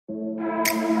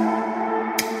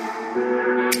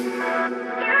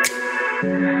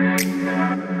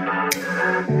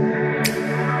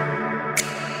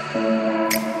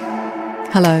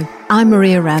Hello, I'm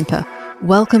Maria Ramper.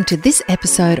 Welcome to this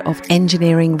episode of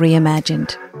Engineering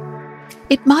Reimagined.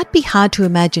 It might be hard to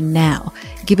imagine now,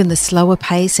 given the slower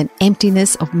pace and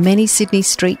emptiness of many Sydney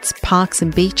streets, parks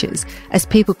and beaches as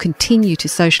people continue to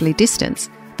socially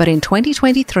distance, but in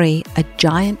 2023, a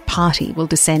giant party will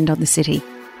descend on the city.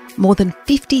 More than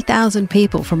 50,000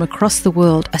 people from across the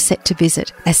world are set to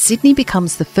visit as Sydney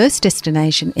becomes the first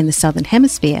destination in the Southern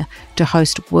Hemisphere to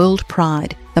host World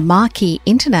Pride, the marquee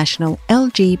international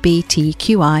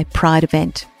LGBTQI Pride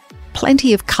event.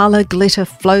 Plenty of colour, glitter,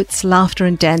 floats, laughter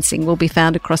and dancing will be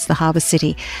found across the harbour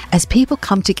city as people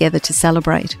come together to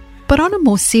celebrate. But on a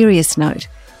more serious note,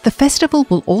 the festival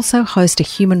will also host a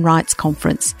human rights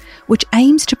conference, which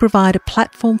aims to provide a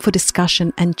platform for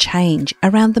discussion and change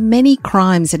around the many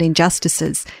crimes and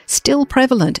injustices still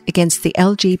prevalent against the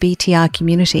LGBTI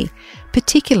community,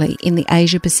 particularly in the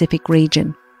Asia-Pacific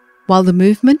region. While the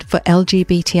movement for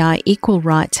LGBTI equal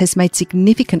rights has made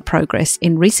significant progress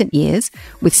in recent years,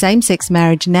 with same-sex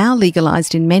marriage now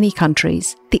legalised in many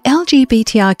countries, the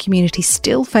LGBTI community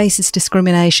still faces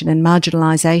discrimination and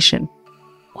marginalisation.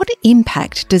 What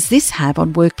impact does this have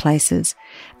on workplaces,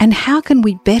 and how can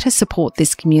we better support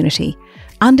this community,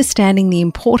 understanding the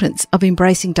importance of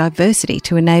embracing diversity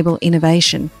to enable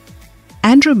innovation?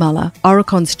 Andrew Muller,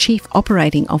 Aurecon's Chief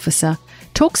Operating Officer,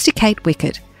 talks to Kate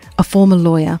Wickett, a former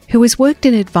lawyer who has worked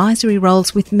in advisory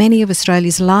roles with many of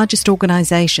Australia's largest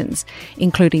organisations,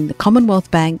 including the Commonwealth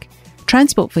Bank,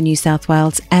 Transport for New South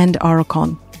Wales and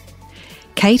Aurecon.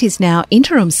 Kate is now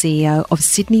Interim CEO of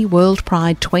Sydney World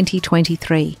Pride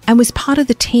 2023 and was part of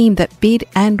the team that bid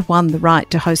and won the right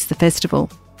to host the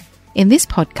festival. In this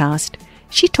podcast,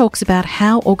 she talks about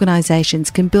how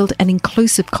organisations can build an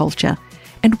inclusive culture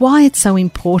and why it's so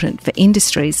important for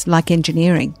industries like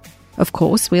engineering. Of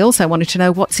course, we also wanted to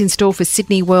know what's in store for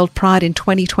Sydney World Pride in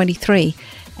 2023,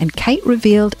 and Kate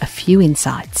revealed a few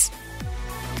insights.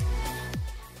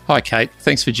 Hi, Kate.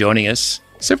 Thanks for joining us.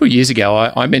 Several years ago,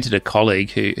 I mentored a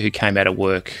colleague who came out of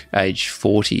work age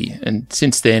 40, and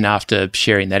since then, after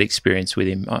sharing that experience with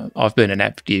him, I've been an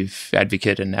active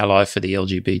advocate and ally for the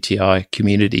LGBTI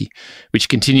community, which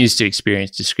continues to experience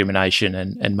discrimination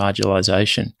and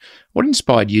marginalisation. What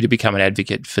inspired you to become an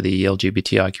advocate for the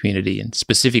LGBTI community and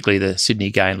specifically the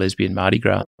Sydney Gay and Lesbian Mardi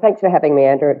Gras? Thanks for having me,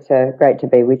 Andrew. It's great to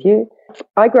be with you.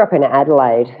 I grew up in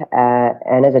Adelaide,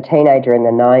 and as a teenager in the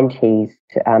 90s,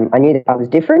 I knew that I was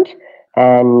different.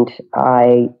 And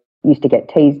I used to get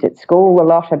teased at school a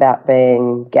lot about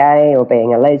being gay or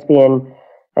being a lesbian.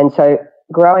 And so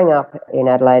growing up in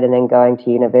Adelaide and then going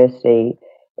to university,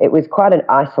 it was quite an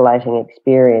isolating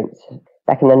experience.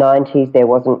 Back in the 90s, there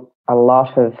wasn't a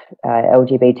lot of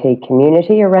LGBT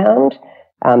community around.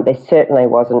 There certainly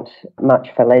wasn't much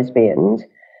for lesbians.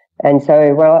 And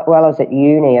so while I was at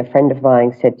uni, a friend of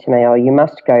mine said to me, "Oh, you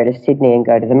must go to Sydney and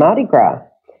go to the Mardi Gras."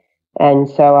 And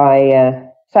so I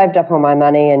saved up all my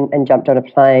money and jumped on a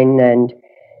plane and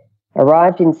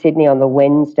arrived in Sydney on the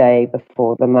Wednesday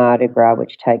before the Mardi Gras,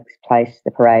 which takes place,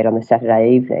 the parade, on the Saturday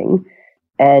evening.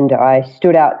 And I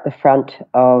stood out the front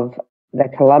of the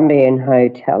Columbian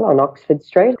Hotel on Oxford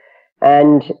Street,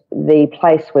 and the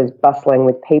place was bustling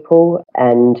with people.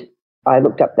 And I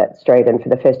looked up that street, and for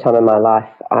the first time in my life,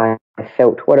 I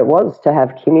felt what it was to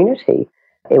have community.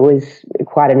 It was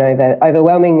quite an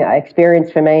overwhelming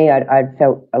experience for me. I'd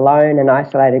felt alone and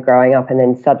isolated growing up, and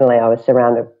then suddenly I was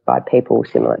surrounded by people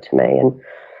similar to me. And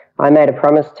I made a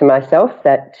promise to myself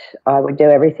that I would do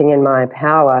everything in my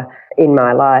power in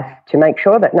my life to make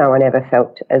sure that no one ever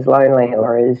felt as lonely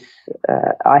or as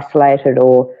isolated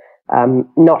or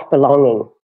not belonging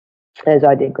as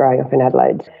I did growing up in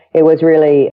Adelaide. It was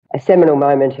really a seminal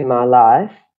moment in my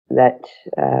life that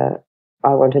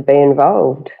I wanted to be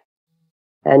involved.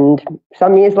 And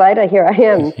some years later, here I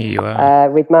am. Here you are.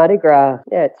 With Mardi Gras.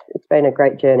 Yeah, it's been a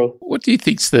great journey. What do you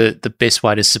think's the best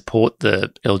way to support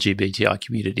the LGBTI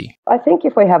community? I think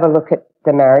if we have a look at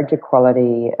the marriage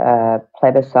equality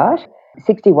plebiscite,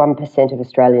 61% of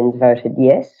Australians voted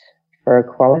yes for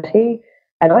equality.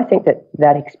 And I think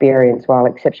that experience, while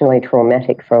exceptionally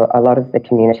traumatic for a lot of the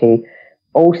community,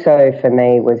 also for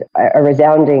me was a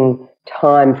resounding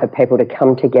time for people to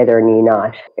come together and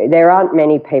unite. There aren't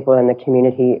many people in the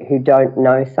community who don't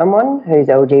know someone who's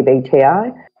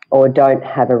LGBTI or don't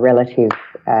have a relative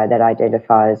that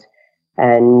identifies.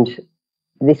 And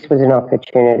this was an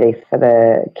opportunity for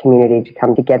the community to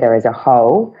come together as a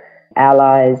whole,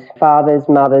 allies, fathers,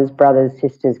 mothers, brothers,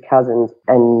 sisters, cousins,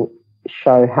 and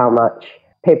show how much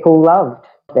people loved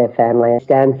their family,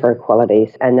 stand for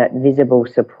equality, and that visible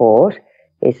support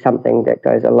is something that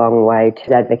goes a long way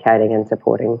to advocating and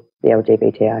supporting the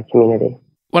LGBTI community.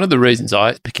 One of the reasons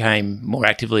I became more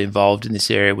actively involved in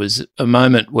this area was a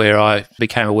moment where I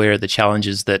became aware of the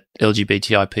challenges that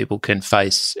LGBTI people can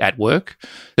face at work.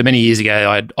 So many years ago,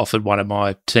 I'd offered one of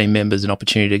my team members an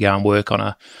opportunity to go and work on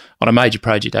a major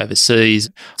project overseas.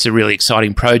 It's a really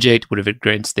exciting project, would have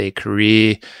advanced their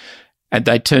career, and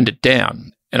they turned it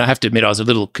down. And I have to admit, I was a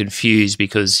little confused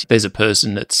because there's a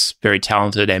person that's very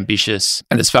talented, ambitious,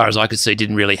 and as far as I could see,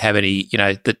 didn't really have any,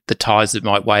 the ties that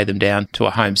might weigh them down to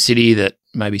a home city that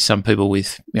maybe some people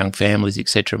with young families,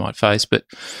 etc., might face. But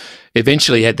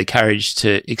eventually he had the courage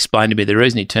to explain to me the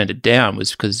reason he turned it down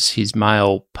was because his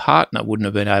male partner wouldn't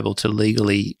have been able to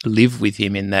legally live with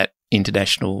him in that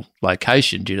international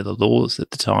location due to the laws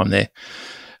at the time there.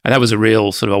 And that was a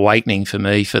real sort of awakening for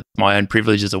me for my own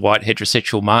privilege as a white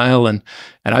heterosexual male and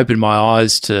opened my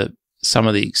eyes to some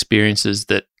of the experiences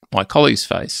that my colleagues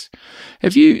face.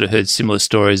 Have you heard similar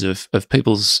stories of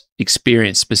people's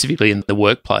experience specifically in the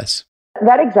workplace?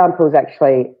 That example is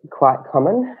actually quite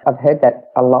common. I've heard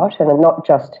that a lot, and not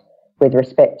just with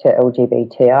respect to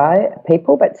LGBTI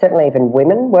people, but certainly even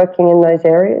women working in those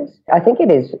areas. I think it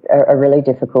is a really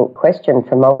difficult question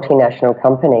for multinational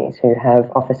companies who have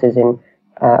offices in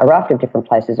a raft of different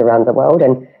places around the world,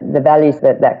 and the values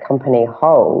that that company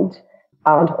holds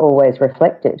aren't always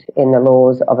reflected in the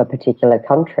laws of a particular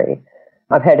country.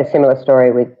 I've heard a similar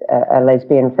story with a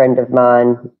lesbian friend of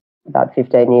mine about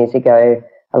 15 years ago,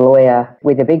 a lawyer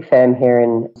with a big firm here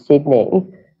in Sydney,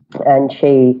 and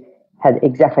she had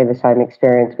exactly the same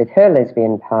experience with her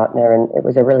lesbian partner, and it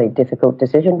was a really difficult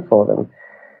decision for them.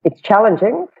 It's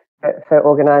challenging for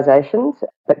organisations,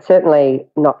 but certainly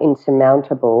not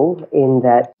insurmountable in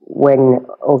that when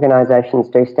organisations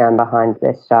do stand behind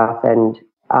their staff and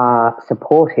are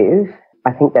supportive,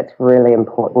 I think that's really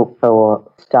important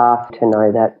for staff to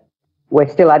know that we're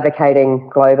still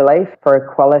advocating globally for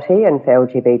equality and for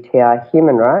LGBTI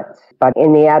human rights, but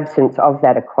in the absence of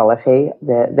that equality,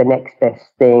 the next best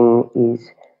thing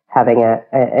is having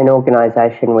an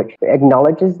organisation which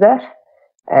acknowledges that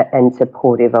and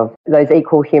supportive of those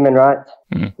equal human rights.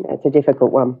 It's a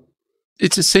difficult one.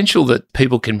 It's essential that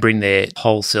people can bring their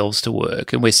whole selves to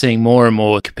work, and we're seeing more and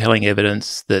more compelling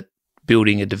evidence that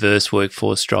building a diverse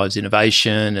workforce drives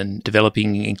innovation and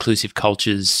developing inclusive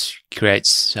cultures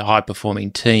creates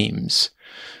high-performing teams.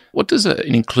 What does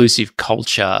an inclusive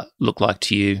culture look like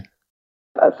to you?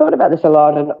 I've thought about this a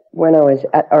lot, and when I was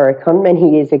at Aurecon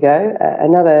many years ago,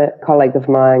 another colleague of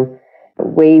mine,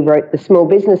 we wrote the small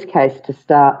business case to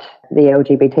start the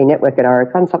LGBT network at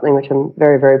Aurecon, something which I'm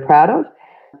very, very proud of.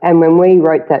 And when we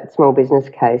wrote that small business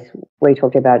case, we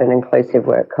talked about an inclusive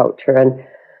work culture. And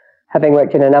having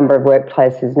worked in a number of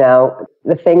workplaces now,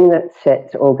 the thing that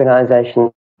sets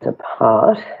organisations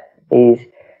apart is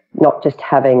not just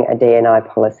having a D&I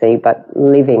policy, but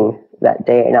living that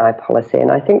D&I policy.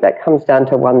 And I think that comes down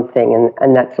to one thing,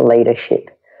 and that's leadership.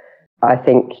 I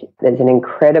think there's an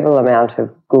incredible amount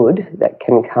of good that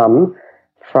can come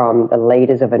from the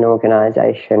leaders of an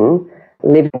organisation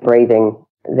living, breathing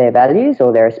their values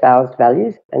or their espoused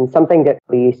values. And something that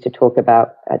we used to talk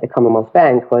about at the Commonwealth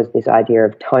Bank was this idea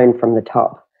of tone from the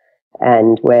top,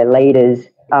 and where leaders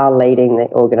are leading the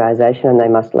organisation and they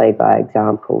must lead by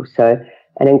example. So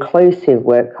an inclusive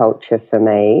work culture for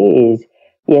me is,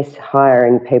 yes,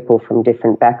 hiring people from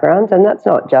different backgrounds, and that's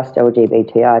not just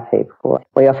LGBTI people.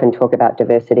 We often talk about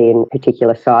diversity in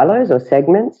particular silos or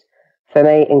segments. For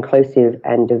me, inclusive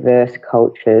and diverse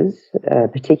cultures,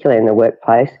 particularly in the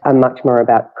workplace, are much more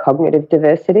about cognitive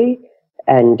diversity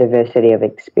and diversity of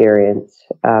experience,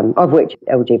 of which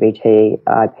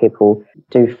LGBTI people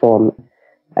do form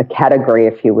a category,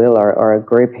 if you will, or a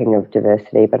grouping of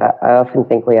diversity. But I often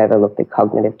think we overlook the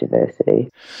cognitive diversity.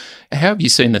 How have you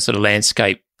seen the sort of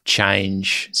landscape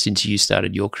change since you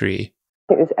started your career?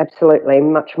 I think there's absolutely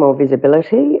much more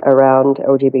visibility around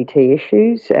LGBT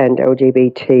issues and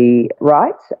LGBT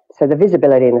rights. So the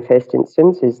visibility in the first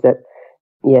instance is that,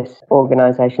 yes,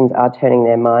 organisations are turning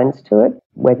their minds to it,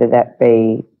 whether that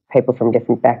be people from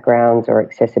different backgrounds or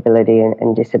accessibility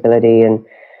and disability. And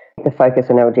the focus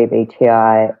on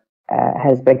LGBTI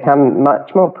has become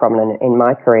much more prominent in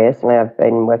my career. So I've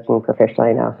been working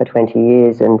professionally now for 20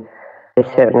 years, and there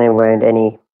certainly weren't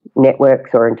any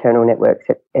networks or internal networks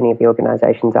at any of the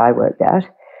organisations I worked at.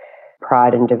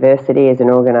 Pride and Diversity as an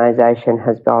organisation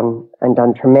has gone and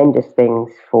done tremendous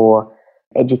things for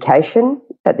education.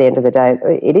 At the end of the day,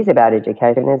 it is about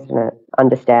education, isn't it?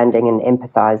 Understanding and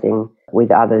empathising with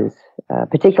others,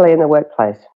 particularly in the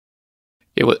workplace.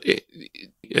 Yeah, well,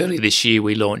 earlier this year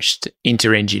we launched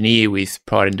Inter-Engineer with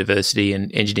Pride and Diversity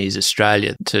and Engineers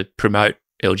Australia to promote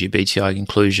LGBTI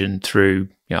inclusion through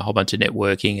a whole bunch of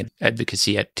networking and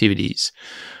advocacy activities.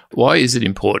 Why is it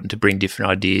important to bring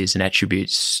different ideas and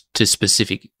attributes to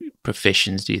specific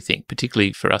professions, do you think,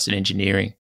 particularly for us in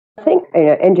engineering? I think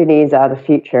engineers are the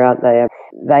future, aren't they?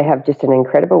 They have just an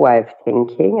incredible way of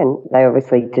thinking, and they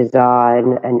obviously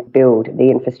design and build the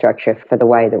infrastructure for the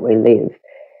way that we live.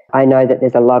 I know that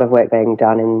there's a lot of work being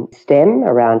done in STEM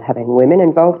around having women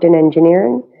involved in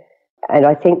engineering. And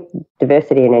I think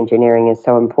diversity in engineering is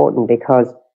so important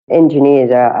because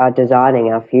engineers are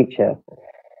designing our future.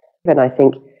 And I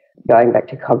think going back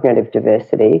to cognitive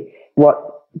diversity, what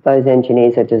those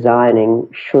engineers are designing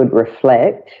should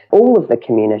reflect all of the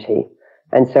community.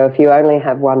 And so if you only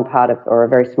have one part of, or a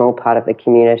very small part of the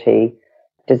community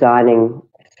designing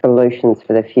solutions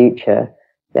for the future,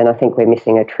 then I think we're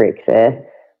missing a trick there.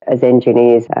 As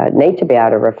engineers need to be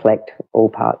able to reflect all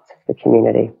parts of the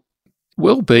community.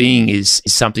 Wellbeing is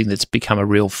something that's become a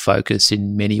real focus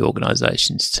in many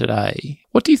organisations today.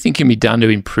 What do you think can be done to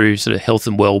improve sort of health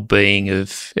and wellbeing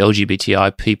of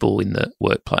LGBTI people in the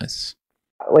workplace?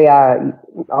 We are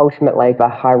ultimately a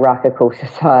hierarchical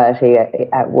society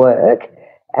at work,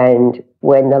 and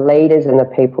when the leaders and the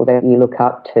people that you look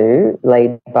up to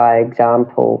lead by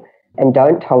example and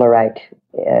don't tolerate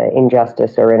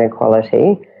injustice or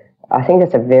inequality, I think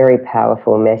that's a very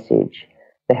powerful message.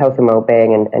 The health and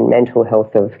wellbeing and mental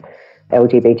health of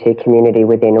LGBT community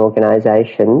within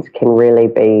organisations can really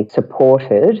be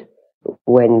supported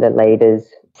when the leaders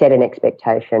set an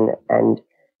expectation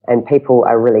and people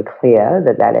are really clear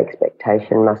that that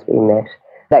expectation must be met.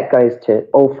 That goes to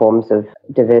all forms of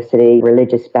diversity,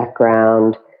 religious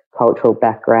background, cultural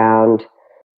background.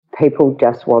 People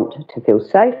just want to feel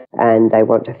safe and they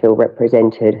want to feel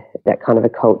represented. That kind of a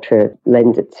culture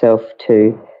lends itself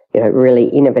to really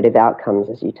innovative outcomes,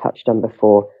 as you touched on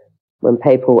before. When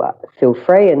people feel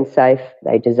free and safe,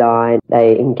 they design,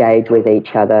 they engage with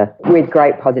each other with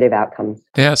great positive outcomes.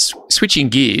 Now, switching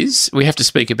gears, we have to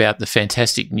speak about the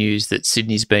fantastic news that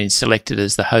Sydney's been selected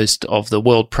as the host of the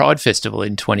World Pride Festival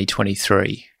in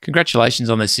 2023. Congratulations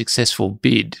on the successful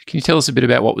bid. Can you tell us a bit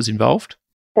about what was involved?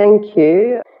 Thank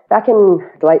you. Back in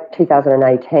late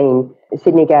 2018,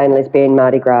 Sydney Gay and Lesbian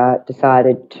Mardi Gras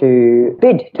decided to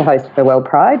bid to host for World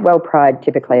Pride. World Pride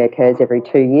typically occurs every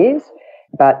 2 years,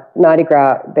 but Mardi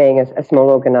Gras being a small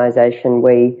organisation,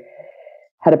 we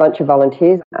had a bunch of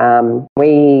volunteers.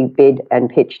 We bid and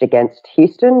pitched against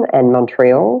Houston and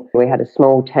Montreal. We had a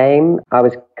small team. I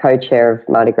was co-chair of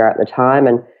Mardi Gras at the time,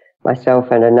 and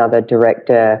myself and another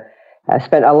director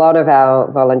spent a lot of our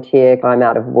volunteer time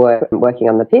out of work working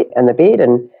on the bid,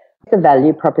 and the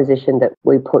value proposition that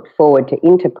we put forward to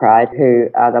Interpride, who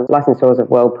are the licensors of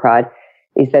World Pride,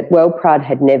 is that World Pride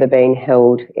had never been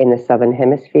held in the Southern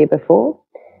Hemisphere before,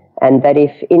 and that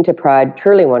if Interpride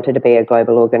truly wanted to be a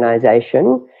global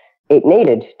organisation, it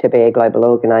needed to be a global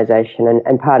organisation,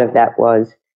 and part of that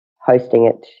was hosting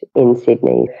it in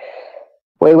Sydney.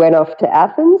 We went off to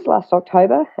Athens last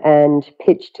October and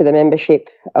pitched to the membership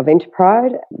of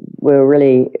Interpride. We were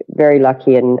really very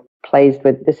lucky and pleased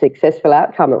with the successful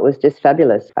outcome. It was just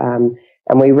fabulous. And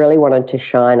we really wanted to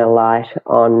shine a light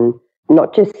on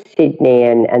not just Sydney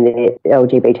and the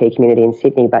LGBT community in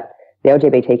Sydney, but the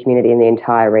LGBT community in the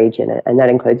entire region. And that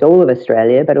includes all of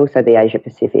Australia, but also the Asia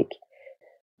Pacific.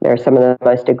 There are some of the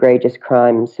most egregious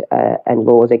crimes and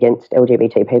laws against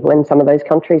LGBT people in some of those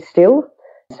countries still.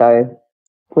 So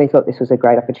we thought this was a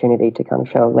great opportunity to kind of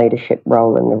show a leadership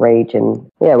role in the region.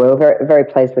 Yeah, we were very, very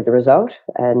pleased with the result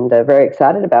and very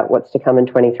excited about what's to come in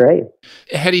 23.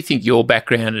 How do you think your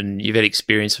background, and you've had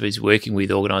experience of working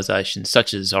with organisations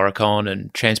such as Aurecon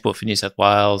and Transport for New South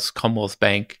Wales, Commonwealth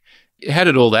Bank, how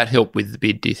did all that help with the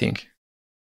bid, do you think?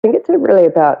 I think it's really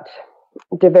about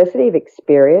diversity of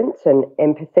experience and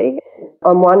empathy.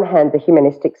 On one hand, the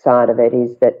humanistic side of it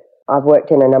is that I've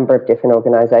worked in a number of different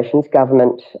organisations,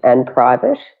 government and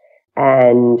private,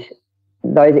 and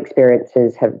those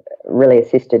experiences have really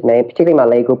assisted me, particularly my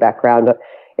legal background.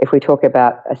 If we talk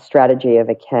about a strategy of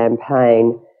a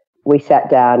campaign, we sat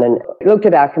down and looked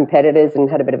at our competitors and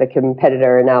had a bit of a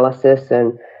competitor analysis,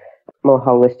 and more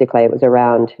holistically, it was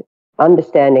around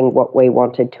understanding what we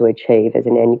wanted to achieve as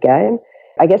an end game.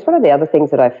 I guess one of the other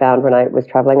things that I found when I was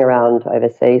travelling around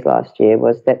overseas last year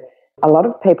was that a lot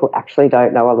of people actually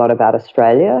don't know a lot about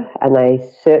Australia, and they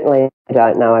certainly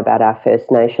don't know about our First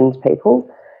Nations people.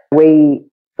 We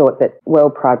thought that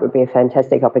World Pride would be a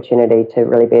fantastic opportunity to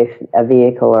really be a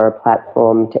vehicle or a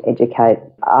platform to educate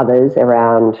others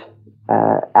around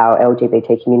our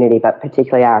LGBT community, but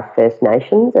particularly our First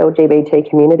Nations LGBT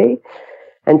community.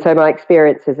 And so my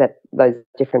experiences at those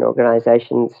different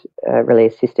organisations really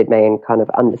assisted me in kind of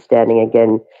understanding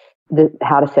again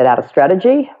how to set out a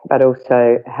strategy, but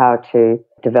also how to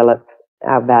develop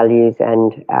our values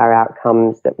and our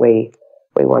outcomes that we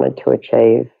wanted to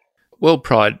achieve. World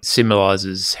Pride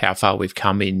symbolises how far we've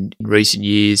come in recent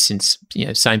years since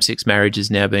same-sex marriage has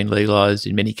now been legalised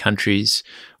in many countries.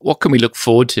 What can we look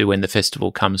forward to when the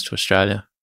festival comes to Australia?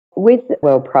 With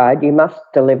World Pride, you must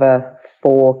deliver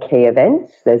 4 key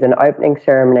events. There's an opening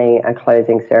ceremony, a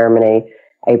closing ceremony,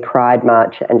 a Pride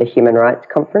March and a Human Rights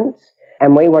Conference.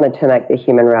 And we wanted to make the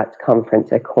Human Rights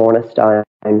Conference a cornerstone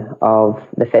of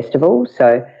the festival.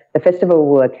 So the festival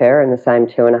will occur in the same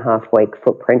 2.5-week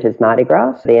footprint as Mardi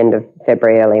Gras, the end of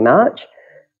February, early March.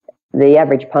 The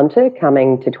average punter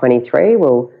coming to 23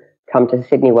 will come to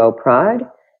Sydney World Pride.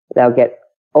 They'll get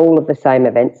all of the same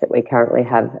events that we currently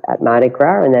have at Mardi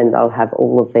Gras, and then they'll have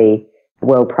all of the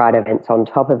World Pride events on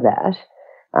top of that.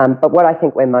 But what I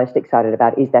think we're most excited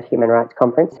about is that Human Rights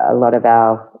Conference. A lot of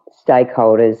our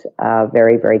stakeholders are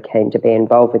very, very keen to be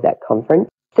involved with that conference.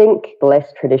 Think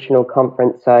less traditional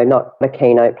conference, so not a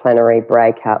keynote plenary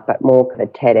breakout, but more kind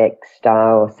of TEDx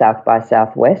style South by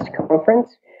Southwest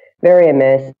conference. Very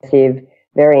immersive,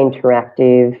 very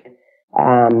interactive,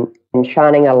 and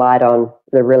shining a light on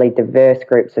the really diverse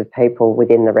groups of people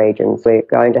within the regions. We're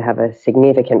going to have a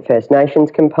significant First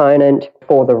Nations component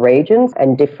for the regions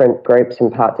and different groups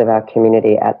and parts of our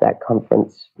community at that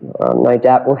conference. No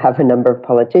doubt we'll have a number of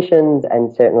politicians,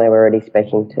 and certainly we're already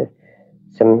speaking to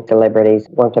some celebrities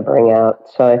want to bring out.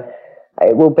 So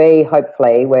it will be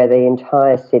hopefully where the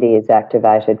entire city is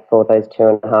activated for those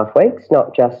 2.5 weeks,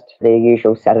 not just the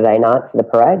usual Saturday night for the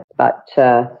parade, but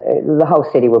the whole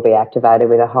city will be activated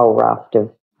with a whole raft of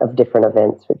different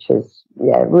events, which is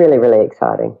really, really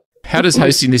exciting. How does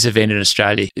hosting this event in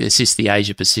Australia assist the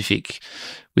Asia Pacific,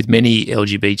 with many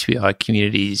LGBTI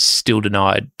communities still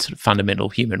denied sort of fundamental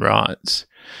human rights?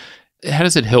 How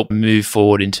does it help move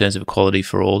forward in terms of equality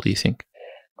for all, do you think?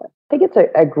 I think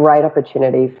it's a great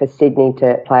opportunity for Sydney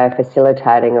to play a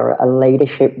facilitating or a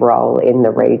leadership role in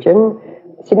the region.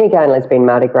 Sydney Gay and Lesbian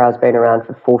Mardi Gras has been around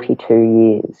for 42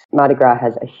 years. Mardi Gras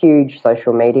has a huge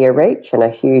social media reach and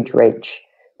a huge reach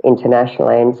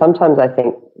internationally, and sometimes I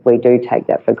think we do take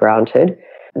that for granted.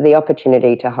 The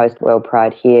opportunity to host World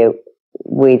Pride here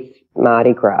with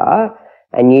Mardi Gras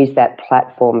and use that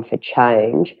platform for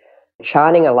change,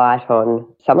 shining a light on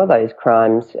some of those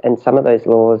crimes and some of those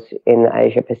laws in the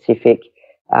Asia Pacific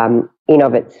in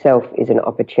of itself is an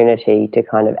opportunity to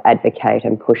kind of advocate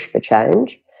and push for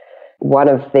change. One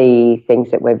of the things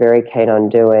that we're very keen on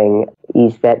doing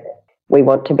is that we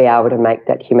want to be able to make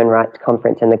that Human Rights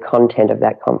Conference and the content of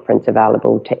that conference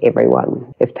available to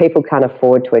everyone. If people can't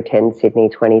afford to attend Sydney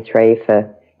 23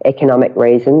 for economic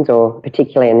reasons, or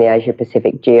particularly in the Asia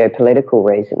Pacific geopolitical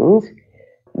reasons,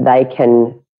 they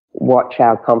can watch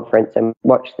our conference and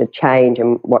watch the change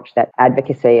and watch that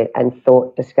advocacy and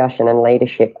thought discussion and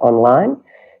leadership online.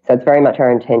 So it's very much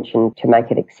our intention to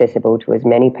make it accessible to as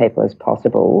many people as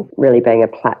possible, really being a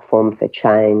platform for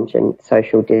change and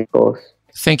social discourse.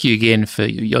 Thank you again for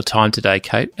your time today,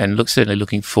 Kate, and certainly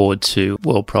looking forward to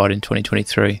World Pride in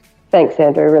 2023. Thanks,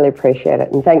 Andrew. Really appreciate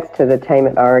it. And thanks to the team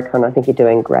at Aurecon. I think you're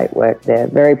doing great work there.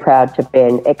 Very proud to be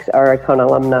an ex-Aurecon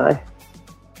alumni.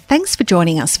 Thanks for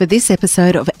joining us for this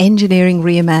episode of Engineering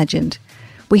Reimagined.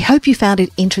 We hope you found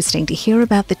it interesting to hear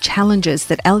about the challenges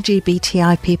that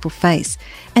LGBTI people face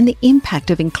and the impact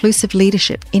of inclusive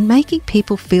leadership in making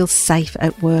people feel safe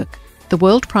at work. The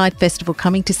World Pride Festival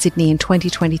coming to Sydney in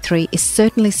 2023 is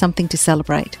certainly something to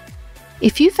celebrate.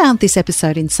 If you found this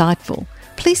episode insightful,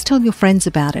 please tell your friends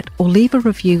about it or leave a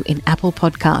review in Apple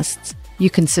Podcasts. You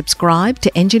can subscribe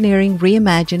to Engineering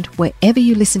Reimagined wherever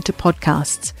you listen to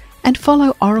podcasts and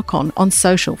follow Aurecon on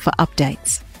social for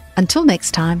updates. Until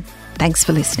next time, thanks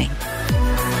for listening.